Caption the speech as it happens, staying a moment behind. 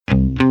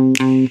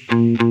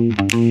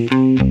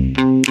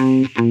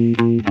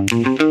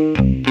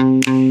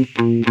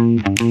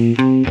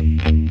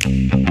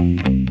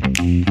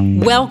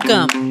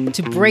Welcome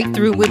to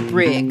Breakthrough with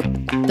Brig,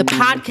 the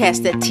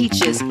podcast that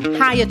teaches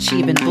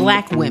high-achieving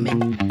Black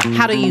women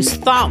how to use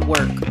thought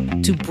work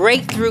to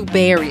break through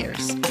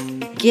barriers,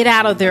 get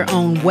out of their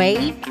own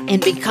way,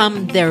 and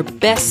become their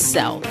best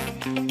self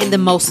in the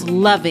most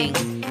loving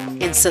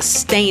and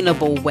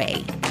sustainable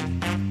way.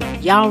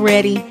 Y'all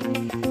ready?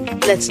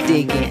 Let's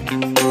dig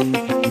in.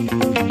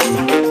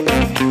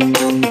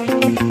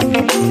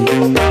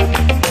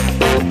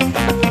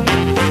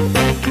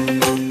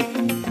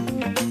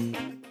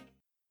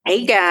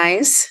 Hey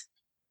guys,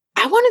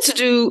 I wanted to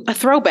do a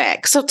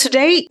throwback. So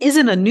today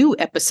isn't a new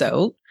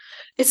episode.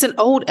 It's an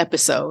old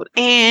episode.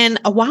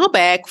 And a while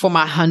back for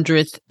my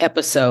 100th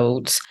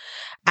episodes,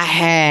 I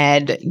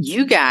had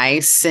you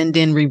guys send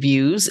in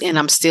reviews, and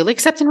I'm still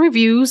accepting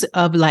reviews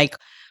of like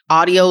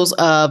audios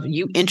of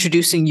you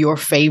introducing your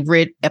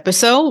favorite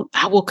episode.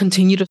 I will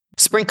continue to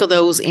sprinkle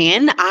those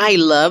in. I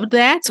love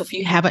that. So if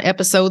you have an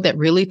episode that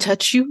really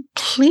touched you,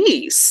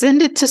 please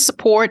send it to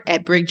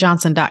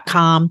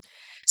support@brigjohnson.com.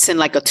 Send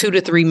like a 2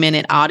 to 3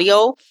 minute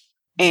audio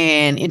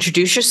and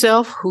introduce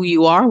yourself, who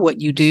you are,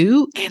 what you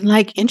do, and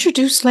like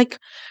introduce like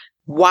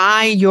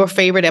why your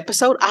favorite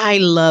episode. I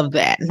love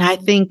that. And I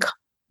think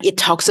it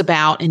talks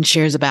about and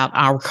shares about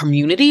our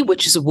community,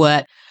 which is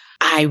what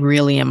I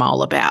really am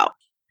all about.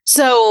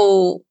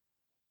 So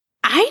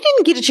I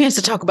didn't get a chance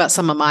to talk about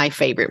some of my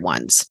favorite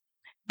ones.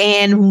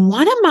 And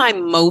one of my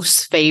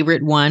most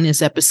favorite one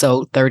is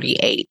episode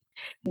 38.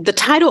 The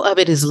title of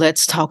it is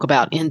Let's Talk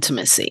About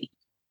Intimacy.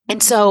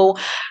 And so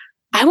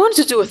I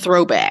wanted to do a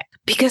throwback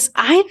because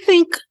I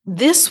think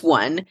this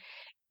one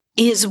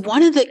is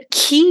one of the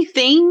key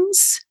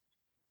things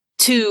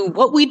to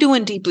what we do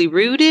in Deeply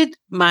Rooted,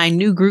 my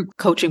new group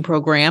coaching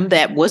program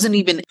that wasn't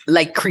even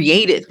like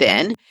created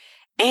then.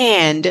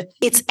 And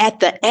it's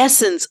at the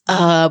essence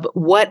of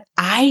what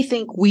I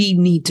think we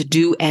need to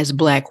do as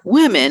Black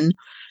women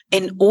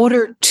in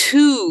order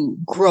to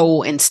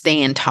grow and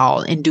stand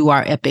tall and do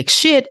our epic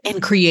shit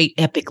and create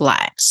epic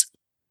lives.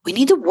 We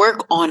need to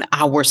work on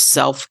our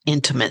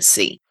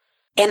self-intimacy.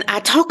 And I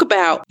talk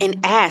about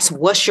and ask,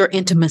 what's your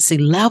intimacy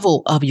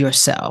level of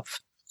yourself?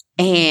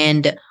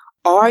 And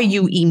are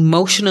you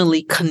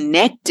emotionally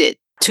connected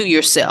to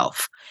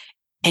yourself?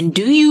 And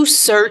do you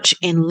search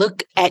and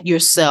look at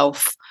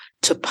yourself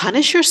to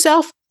punish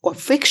yourself or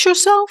fix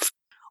yourself?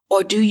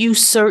 Or do you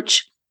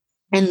search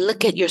and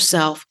look at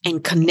yourself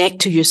and connect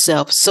to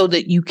yourself so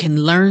that you can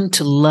learn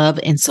to love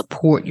and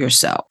support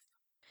yourself?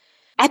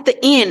 At the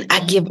end, I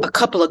give a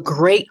couple of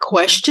great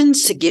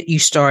questions to get you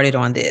started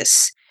on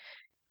this.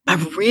 I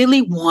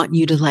really want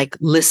you to like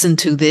listen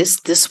to this.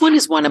 This one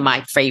is one of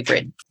my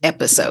favorite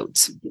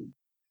episodes.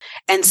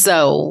 And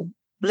so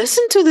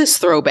listen to this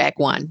throwback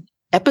one,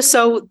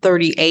 episode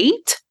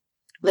 38.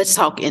 Let's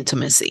talk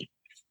intimacy.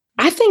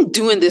 I think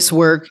doing this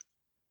work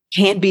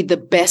can be the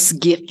best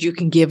gift you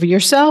can give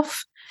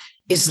yourself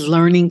is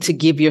learning to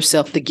give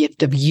yourself the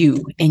gift of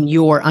you and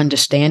your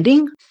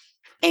understanding.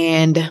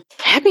 And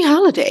happy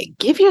holiday.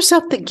 Give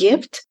yourself the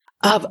gift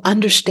of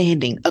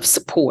understanding, of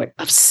support,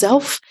 of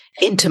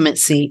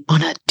self-intimacy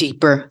on a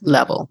deeper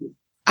level.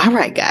 All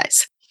right,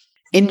 guys,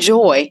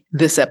 enjoy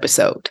this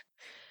episode.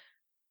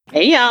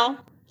 Hey, y'all.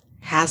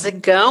 How's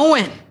it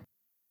going?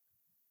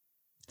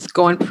 It's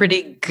going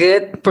pretty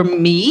good for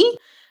me.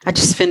 I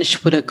just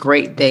finished with a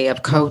great day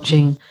of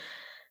coaching.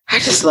 I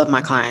just love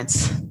my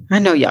clients. I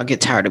know y'all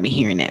get tired of me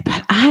hearing that,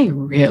 but I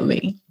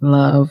really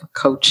love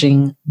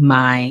coaching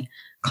my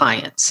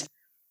clients.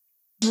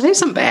 They're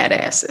some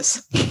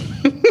badasses.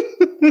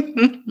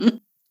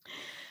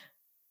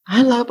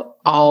 I love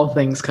all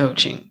things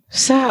coaching.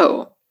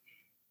 So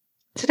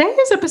today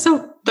is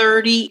episode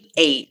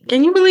 38.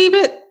 Can you believe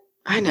it?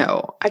 I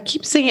know. I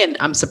keep saying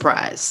I'm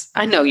surprised.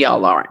 I know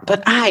y'all aren't,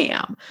 but I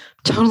am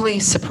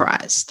totally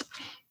surprised.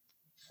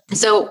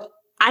 So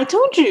I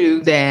told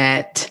you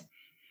that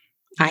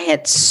I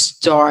had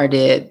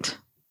started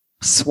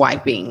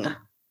swiping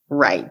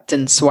right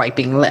and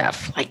swiping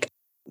left. Like,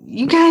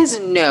 you guys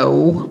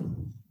know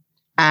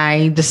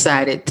I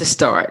decided to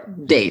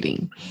start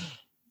dating.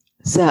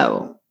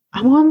 So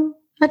I'm on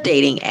a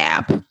dating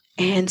app.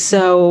 And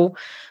so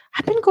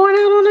I've been going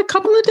out on a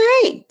couple of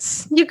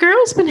dates. Your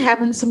girl's been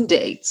having some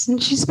dates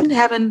and she's been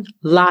having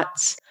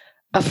lots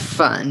of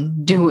fun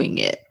doing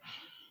it.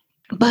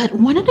 But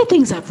one of the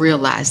things I've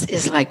realized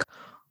is like,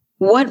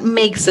 what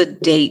makes a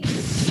date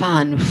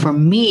fun for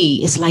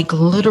me is like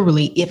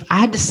literally if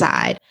I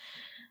decide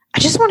I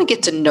just want to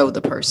get to know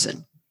the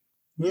person.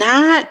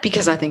 Not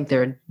because I think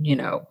they're,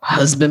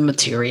 husband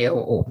material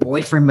or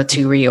boyfriend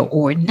material,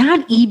 or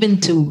not even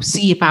to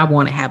see if I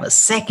want to have a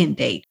second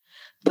date,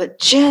 but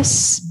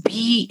just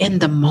be in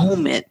the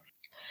moment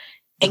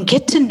and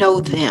get to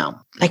know them.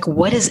 Like,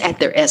 what is at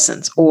their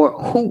essence,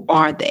 or who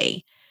are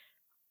they?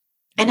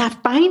 And I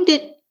find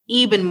it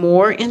even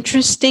more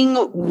interesting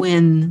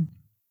when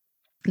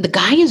the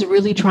guy is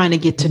really trying to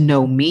get to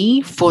know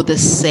me for the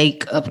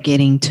sake of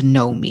getting to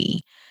know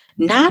me,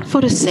 not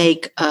for the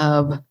sake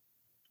of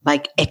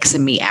like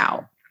Xing me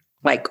out.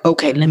 Like,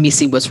 okay, let me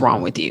see what's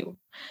wrong with you.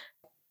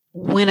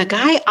 When a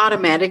guy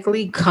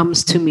automatically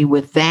comes to me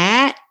with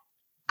that,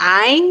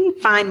 I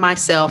find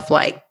myself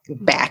like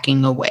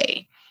backing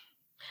away.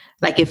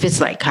 Like if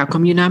it's like, how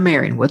come you're not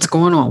married? What's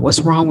going on?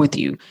 What's wrong with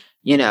you?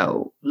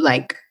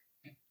 Like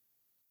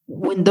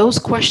when those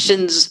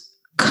questions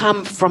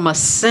come from a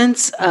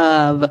sense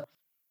of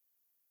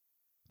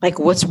like,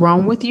 what's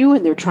wrong with you?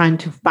 And they're trying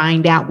to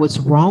find out what's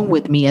wrong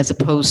with me as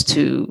opposed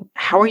to,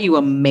 how are you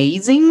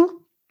amazing?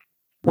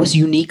 What's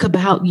unique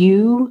about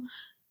you?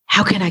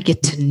 How can I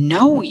get to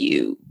know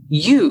you?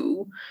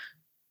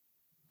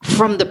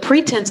 From the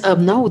pretense of,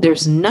 no,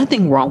 there's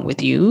nothing wrong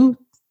with you.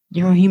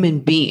 You're a human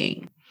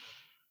being.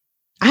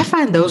 I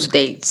find those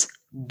dates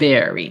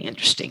very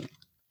interesting,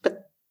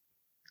 but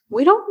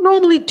we don't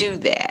normally do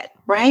that,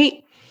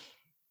 right?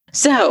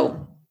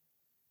 So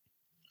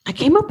I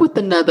came up with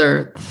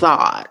another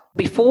thought.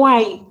 Before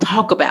I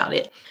talk about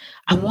it,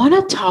 I want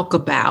to talk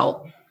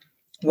about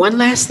one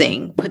last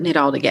thing, putting it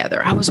all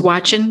together. I was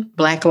watching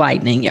Black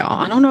Lightning,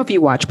 y'all. I don't know if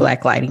you watch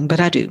Black Lightning, but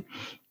I do.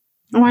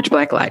 I watch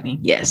Black Lightning.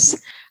 Yes.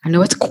 I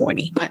know it's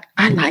corny, but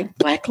I like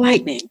Black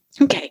Lightning.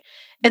 Okay.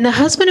 And the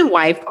husband and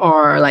wife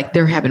are like,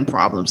 they're having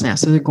problems now.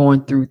 So they're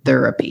going through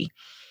therapy.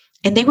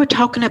 And they were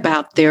talking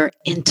about their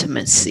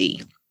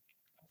intimacy.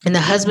 And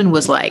the husband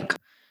was like,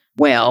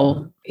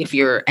 well, if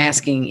you're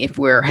asking if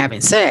we're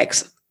having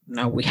sex,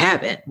 no, we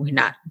haven't. We're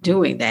not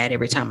doing that.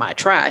 Every time I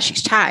try,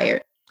 she's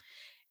tired.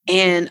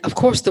 And of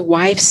course, the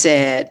wife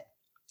said,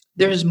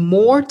 there's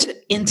more to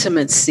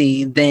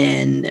intimacy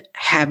than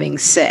having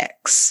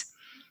sex.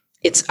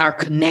 It's our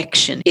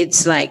connection.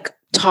 It's like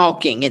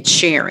talking, it's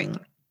sharing.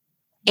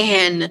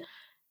 And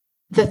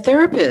the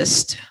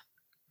therapist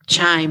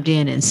chimed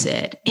in and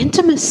said,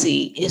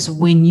 intimacy is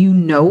when you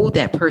know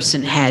that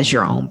person has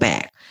your own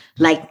back.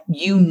 Like,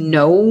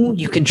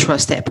 you can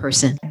trust that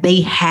person.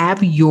 They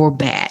have your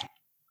back.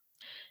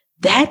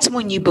 That's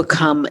when you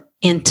become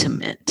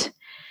intimate.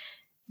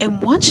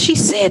 And once she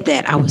said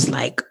that, I was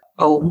like,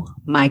 oh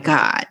my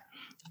God.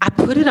 I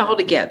put it all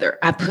together.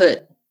 I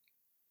put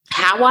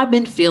how I've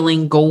been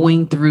feeling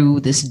going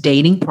through this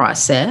dating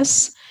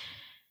process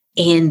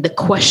and the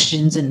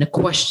questions and the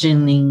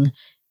questioning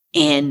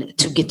and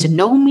to get to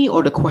know me,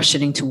 or the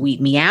questioning to weed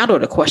me out, or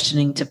the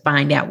questioning to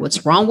find out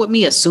what's wrong with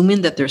me,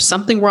 assuming that there's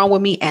something wrong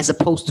with me as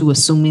opposed to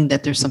assuming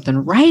that there's something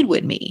right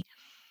with me.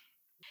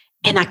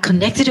 And I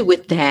connected it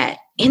with that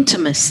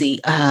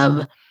intimacy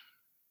of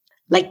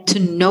like, to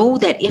know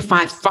that if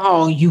I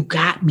fall, you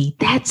got me.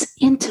 That's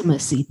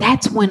intimacy.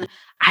 That's when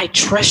I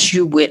trust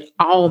you with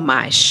all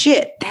my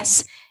shit.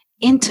 That's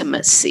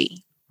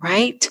intimacy,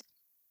 right?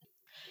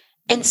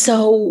 And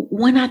so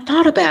when I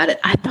thought about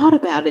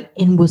it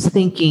and was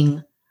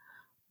thinking,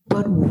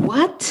 but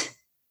what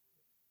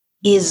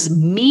is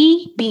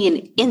me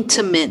being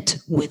intimate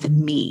with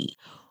me?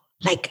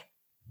 Like,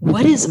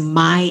 what is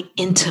my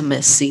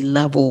intimacy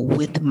level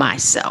with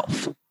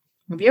myself?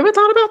 Have you ever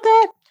thought about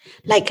that?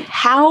 Like,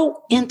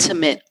 how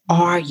intimate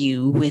are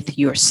you with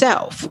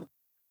yourself?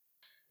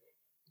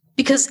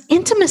 Because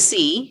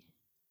intimacy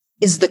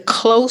is the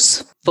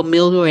close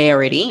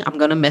familiarity. I'm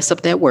going to mess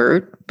up that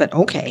word, but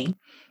okay.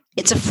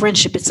 It's a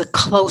friendship. It's a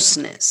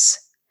closeness.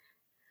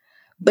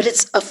 But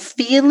it's a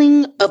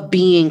feeling of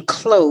being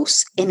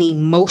close and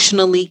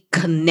emotionally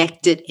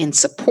connected and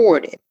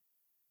supported.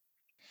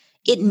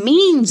 It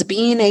means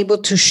being able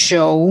to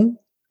show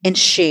and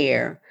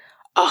share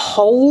a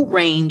whole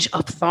range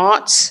of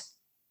thoughts,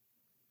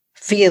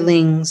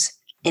 feelings,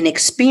 and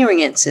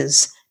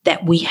experiences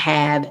that we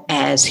have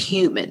as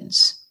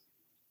humans.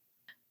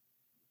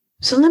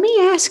 So let me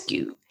ask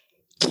you,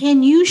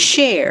 can you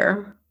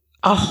share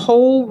a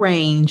whole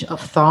range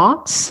of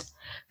thoughts,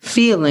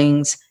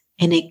 feelings,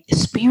 and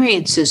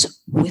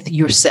experiences with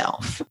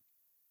yourself?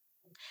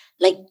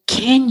 Like,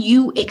 can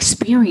you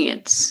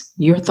experience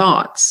your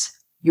thoughts,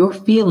 your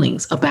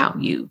feelings about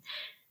you?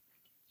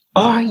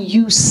 Are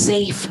you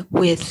safe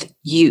with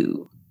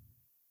you?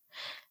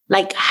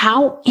 Like,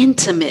 how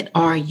intimate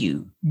are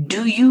you?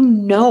 Do you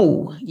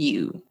know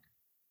you?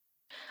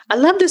 I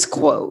love this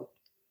quote.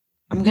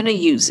 I'm going to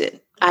use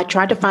it. I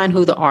tried to find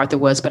who the author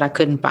was, but I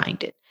couldn't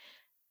find it.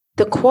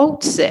 The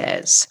quote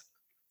says,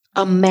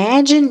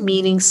 imagine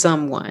meeting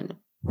someone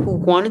who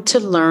wanted to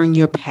learn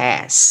your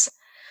past,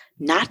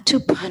 not to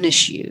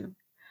punish you,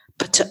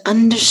 but to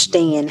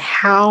understand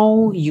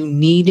how you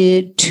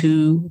needed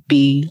to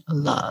be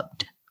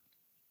loved.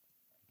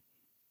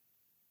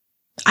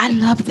 I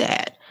love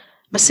that.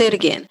 I'm going to say it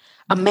again.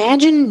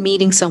 Imagine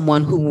meeting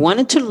someone who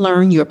wanted to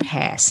learn your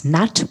past,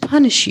 not to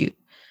punish you,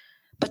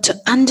 but to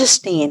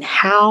understand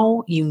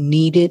how you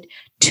needed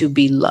to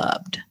be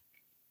loved.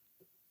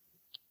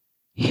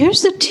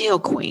 Here's the deal,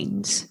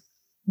 queens.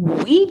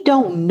 We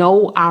don't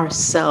know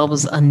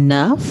ourselves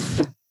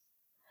enough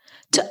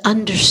to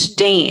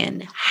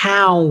understand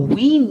how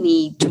we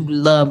need to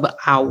love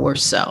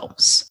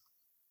ourselves.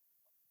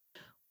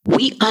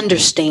 We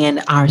understand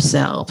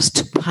ourselves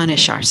to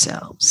punish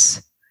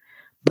ourselves,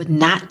 but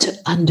not to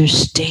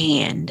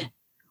understand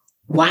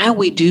why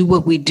we do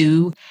what we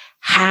do,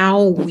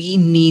 how we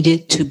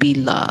needed to be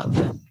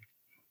loved.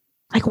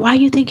 Like, why are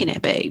you thinking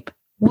that, babe?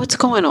 What's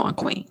going on,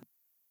 queen?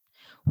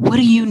 What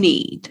do you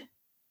need?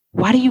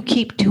 Why do you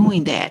keep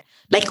doing that?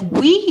 Like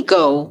we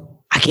go,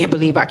 I can't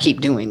believe I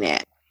keep doing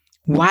that.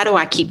 Why do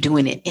I keep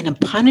doing it in a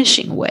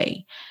punishing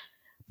way?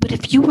 But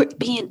if you were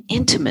being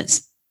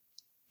intimate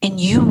and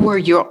you were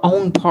your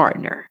own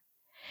partner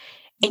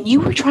and you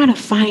were trying to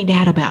find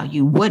out about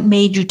you, what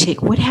made you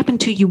tick? What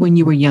happened to you when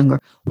you were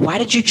younger? Why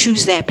did you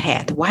choose that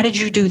path? Why did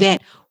you do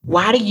that?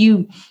 Why do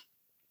you,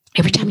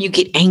 every time you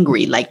get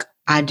angry, like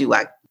I do,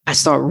 I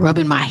start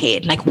rubbing my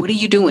head. Like, what are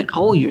you doing?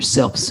 Oh, you're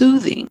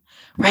self-soothing,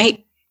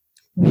 right?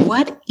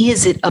 What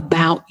is it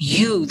about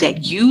you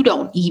that you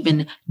don't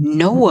even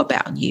know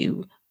about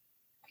you?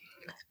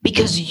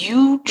 Because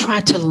you try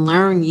to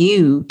learn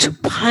you to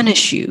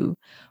punish you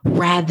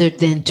rather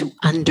than to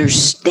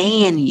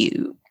understand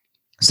you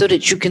so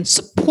that you can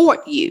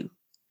support you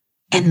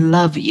and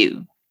love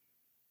you.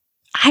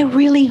 I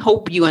really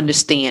hope you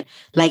understand,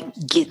 like,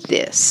 get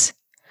this.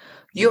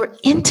 Your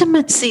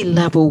intimacy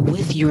level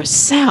with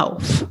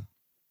yourself,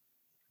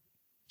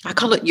 I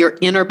call it your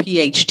inner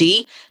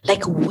PhD.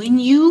 Like when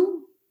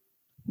you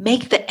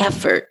make the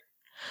effort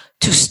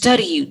to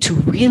study you, to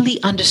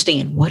really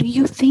understand what are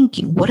you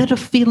thinking? What are the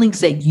feelings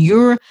that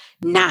you're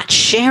not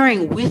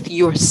sharing with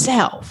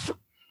yourself?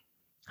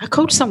 I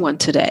coached someone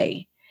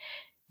today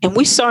and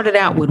we started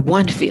out with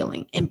one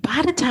feeling. And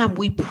by the time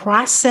we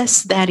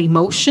processed that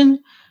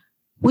emotion,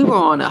 we were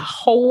on a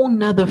whole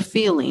nother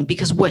feeling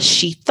because what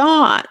she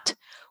thought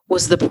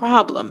was the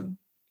problem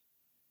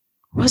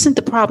wasn't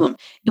the problem.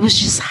 It was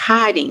just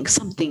hiding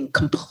something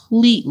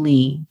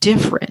completely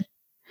different,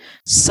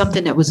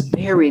 something that was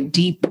buried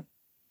deep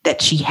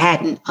that she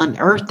hadn't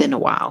unearthed in a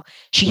while.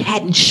 She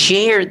hadn't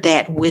shared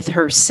that with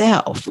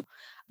herself,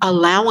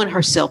 allowing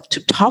herself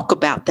to talk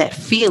about that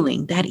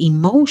feeling, that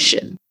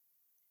emotion.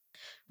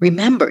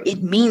 Remember,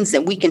 it means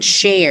that we can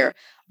share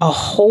a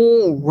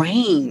whole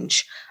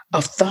range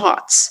of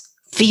thoughts,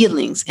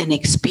 feelings, and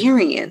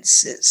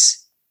experiences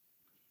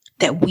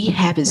that we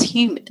have as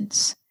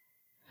humans.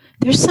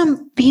 There's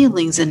some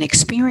feelings and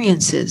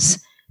experiences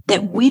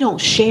that we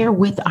don't share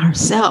with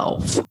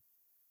ourselves,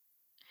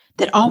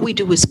 that all we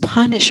do is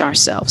punish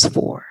ourselves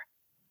for.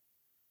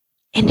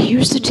 And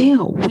here's the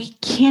deal. We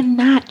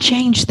cannot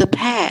change the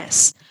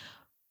past.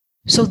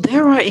 So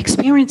there are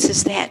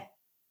experiences that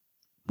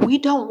we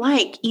don't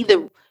like,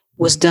 either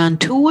was done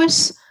to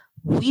us,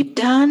 we've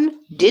done,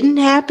 didn't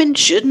happen,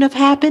 shouldn't have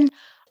happened.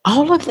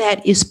 All of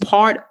that is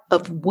part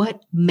of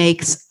what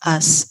makes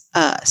us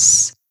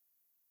us.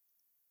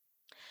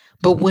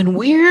 But when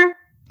we're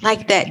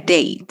like that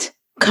date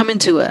coming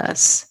to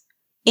us,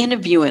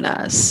 interviewing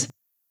us,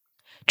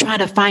 trying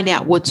to find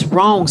out what's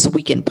wrong so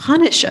we can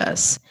punish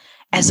us,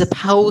 as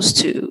opposed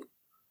to,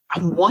 I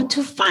want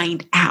to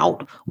find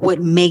out what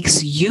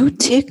makes you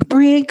tick,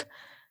 Brig,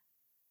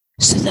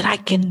 so that I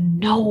can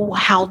know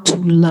how to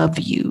love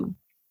you.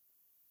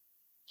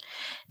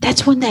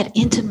 That's when that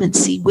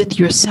intimacy with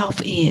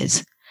yourself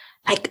is.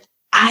 Like,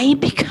 I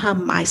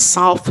become my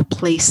soft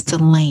place to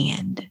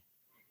land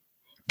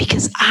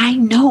because I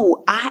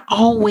know I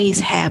always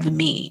have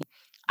me.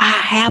 I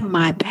have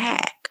my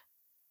back.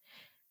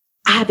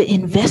 I've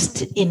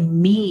invested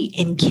in me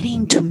and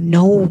getting to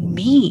know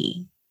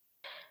me.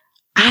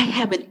 I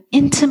have an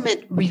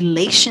intimate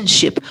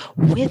relationship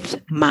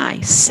with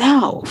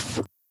myself.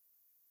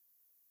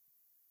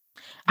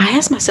 I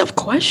ask myself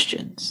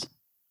questions.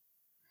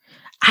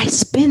 I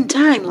spend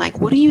time like,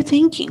 what are you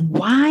thinking?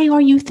 Why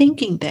are you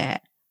thinking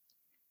that?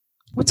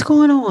 What's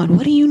going on?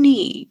 What do you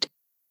need?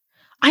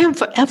 I am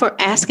forever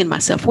asking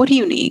myself, what do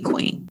you need,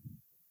 Queen?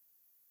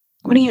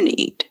 What do you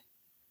need?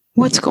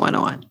 What's going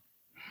on?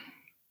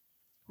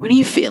 What are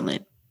you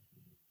feeling?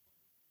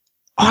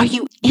 Are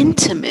you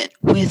intimate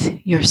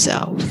with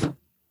yourself?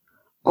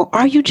 Or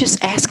are you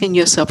just asking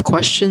yourself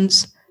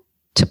questions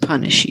to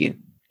punish you?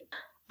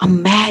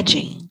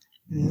 Imagine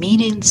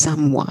meeting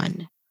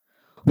someone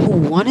who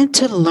wanted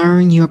to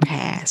learn your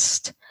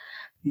past,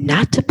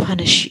 not to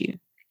punish you,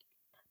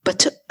 but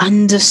to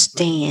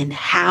understand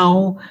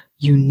how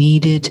you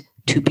needed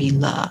to be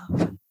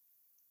loved.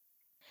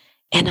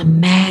 And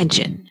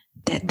imagine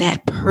that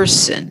that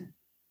person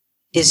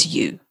is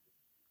you.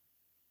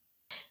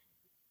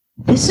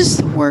 This is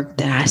the work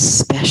that I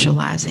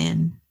specialize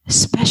in,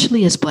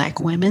 especially as Black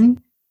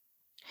women,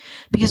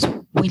 because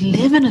we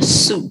live in a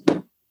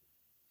soup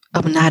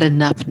of not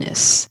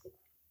enoughness.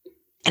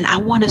 And I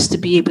want us to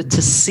be able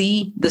to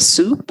see the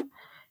soup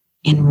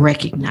and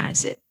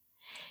recognize it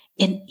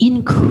and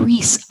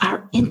increase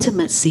our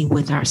intimacy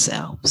with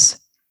ourselves.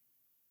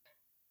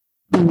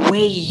 The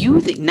way you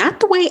think, not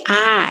the way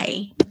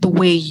but the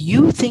way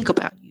you think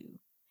about you,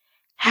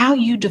 how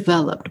you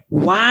developed,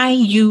 why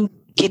you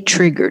get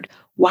triggered,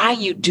 why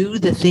you do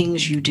the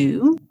things you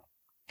do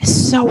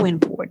is so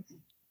important.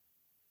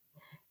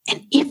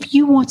 And if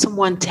you want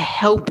someone to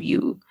help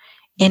you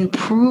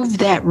improve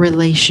that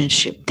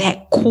relationship,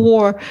 that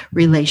core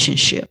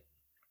relationship,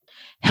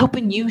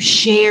 helping you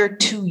share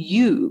to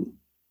you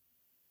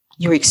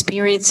your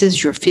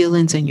experiences, your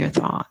feelings, and your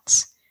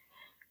thoughts.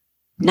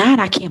 Not,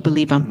 I can't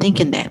believe I'm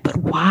thinking that, but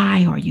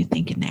why are you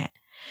thinking that?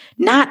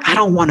 Not, I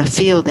don't want to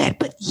feel that,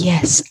 but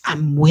yes,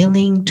 I'm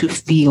willing to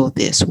feel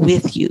this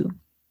with you.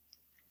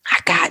 I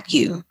got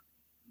you.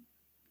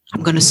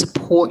 I'm going to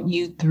support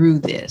you through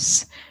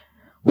this.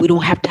 We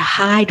don't have to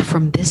hide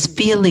from this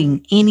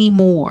feeling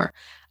anymore.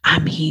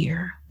 I'm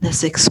here.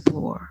 Let's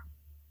explore.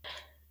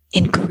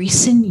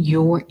 Increasing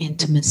your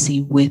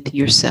intimacy with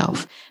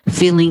yourself,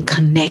 feeling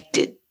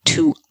connected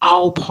to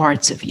all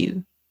parts of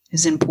you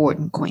is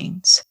important,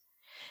 queens.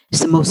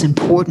 It's the most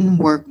important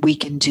work we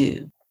can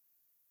do.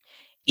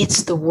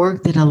 It's the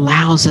work that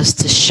allows us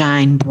to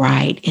shine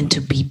bright and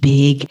to be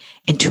big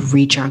and to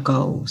reach our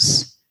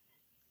goals.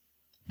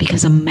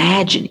 Because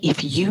imagine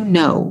if you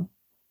know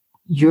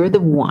you're the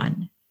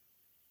one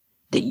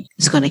that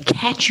is going to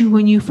catch you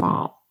when you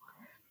fall.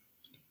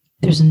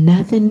 There's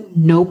nothing,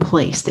 no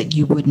place that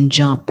you wouldn't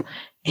jump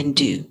and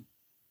do.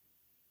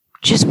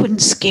 Just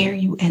wouldn't scare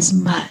you as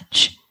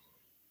much.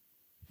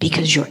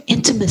 Because your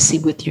intimacy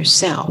with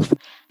yourself,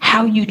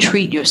 how you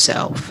treat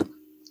yourself,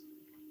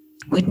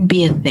 wouldn't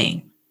be a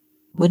thing.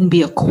 Wouldn't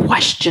be a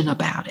question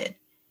about it.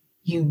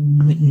 You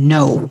would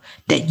know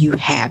that you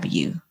have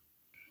you.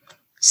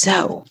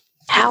 So,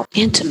 how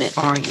intimate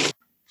are you?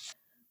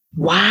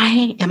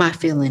 Why am I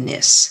feeling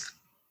this?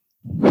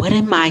 What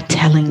am I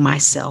telling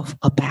myself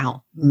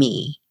about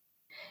me?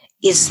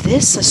 Is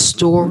this a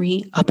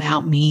story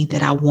about me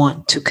that I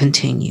want to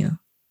continue?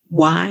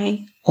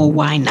 Why or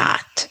why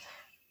not?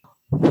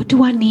 What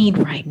do I need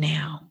right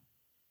now?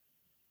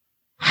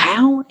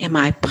 How am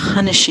I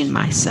punishing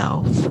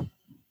myself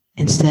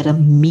instead of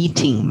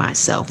meeting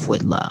myself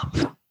with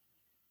love?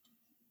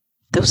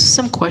 Those are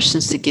some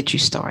questions to get you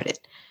started.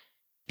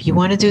 If you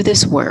want to do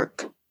this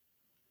work,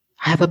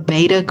 I have a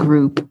beta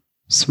group,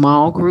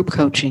 small group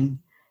coaching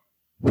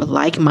for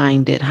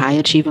like-minded,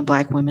 high-achieving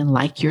Black women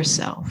like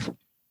yourself.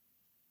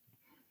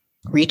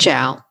 Reach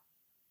out.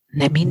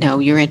 Let me know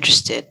you're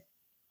interested.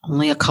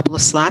 Only a couple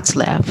of slots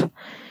left.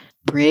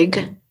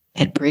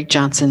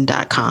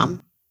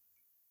 Brig@brigjohnson.com.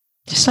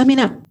 Just let me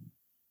know.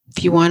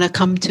 If you want to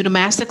come to the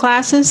master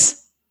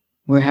classes,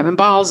 we're having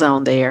balls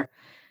on there.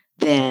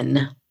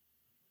 Then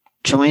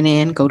join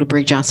in, go to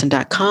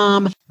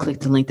brigjohnson.com,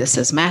 click the link that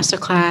says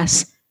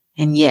masterclass.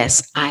 And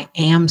yes, I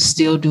am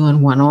still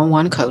doing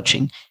one-on-one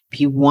coaching. If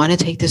you want to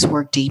take this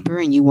work deeper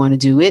and you want to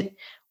do it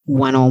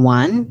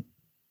one-on-one,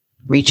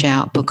 reach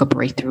out, book a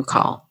breakthrough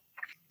call.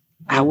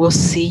 I will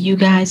see you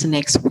guys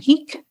next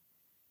week.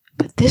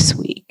 But this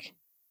week,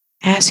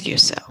 ask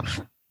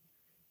yourself,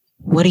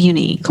 what do you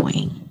need,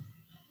 queen?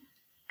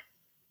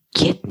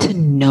 Get to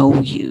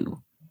know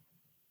you.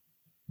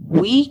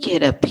 We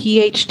get a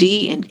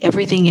PhD in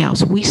everything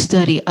else. We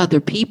study other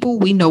people.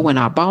 We know when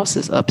our boss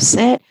is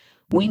upset.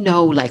 We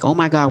know, like, oh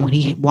my God, when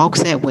he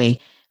walks that way,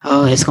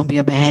 oh, it's going to be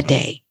a bad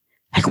day.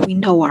 Like, we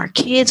know our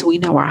kids. We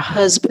know our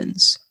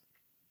husbands.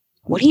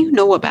 What do you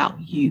know about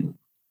you?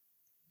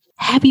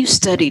 Have you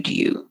studied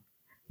you?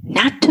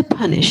 Not to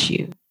punish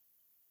you,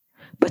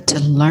 but to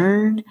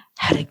learn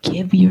how to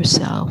give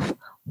yourself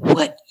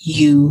what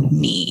you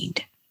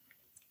need.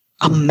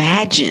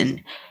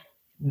 Imagine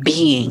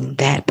being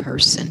that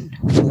person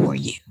for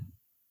you.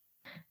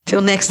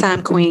 Till next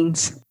time,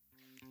 queens.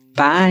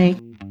 Bye.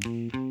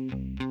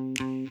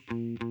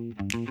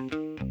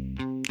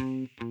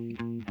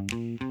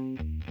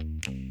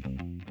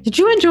 Did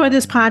you enjoy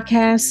this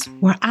podcast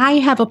where I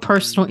have a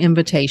personal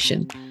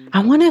invitation? I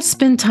want to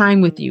spend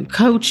time with you,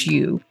 coach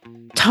you,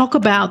 talk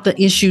about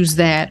the issues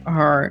that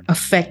are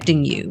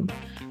affecting you.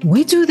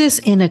 We do this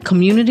in a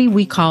community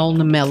we call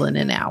the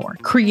Melanin Hour,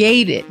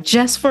 created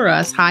just for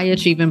us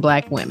high-achieving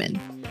Black women.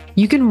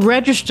 You can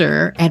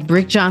register at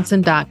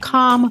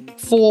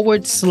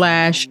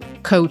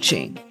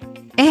brigjohnson.com/coaching.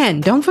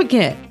 And don't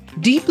forget,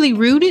 Deeply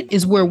Rooted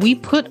is where we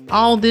put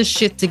all this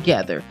shit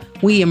together.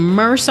 We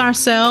immerse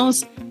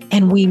ourselves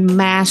and we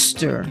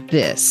master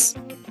this.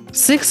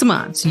 6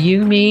 months,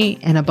 you, me,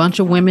 and a bunch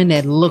of women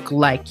that look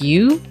like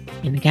you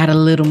and got a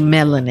little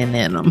melanin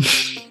in them.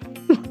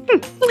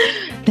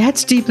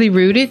 That's Deeply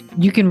Rooted.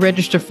 You can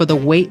register for the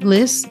wait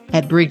list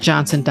at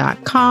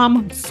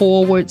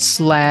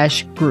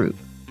brigjohnson.com/group.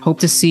 Hope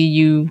to see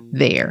you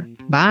there.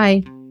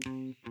 Bye.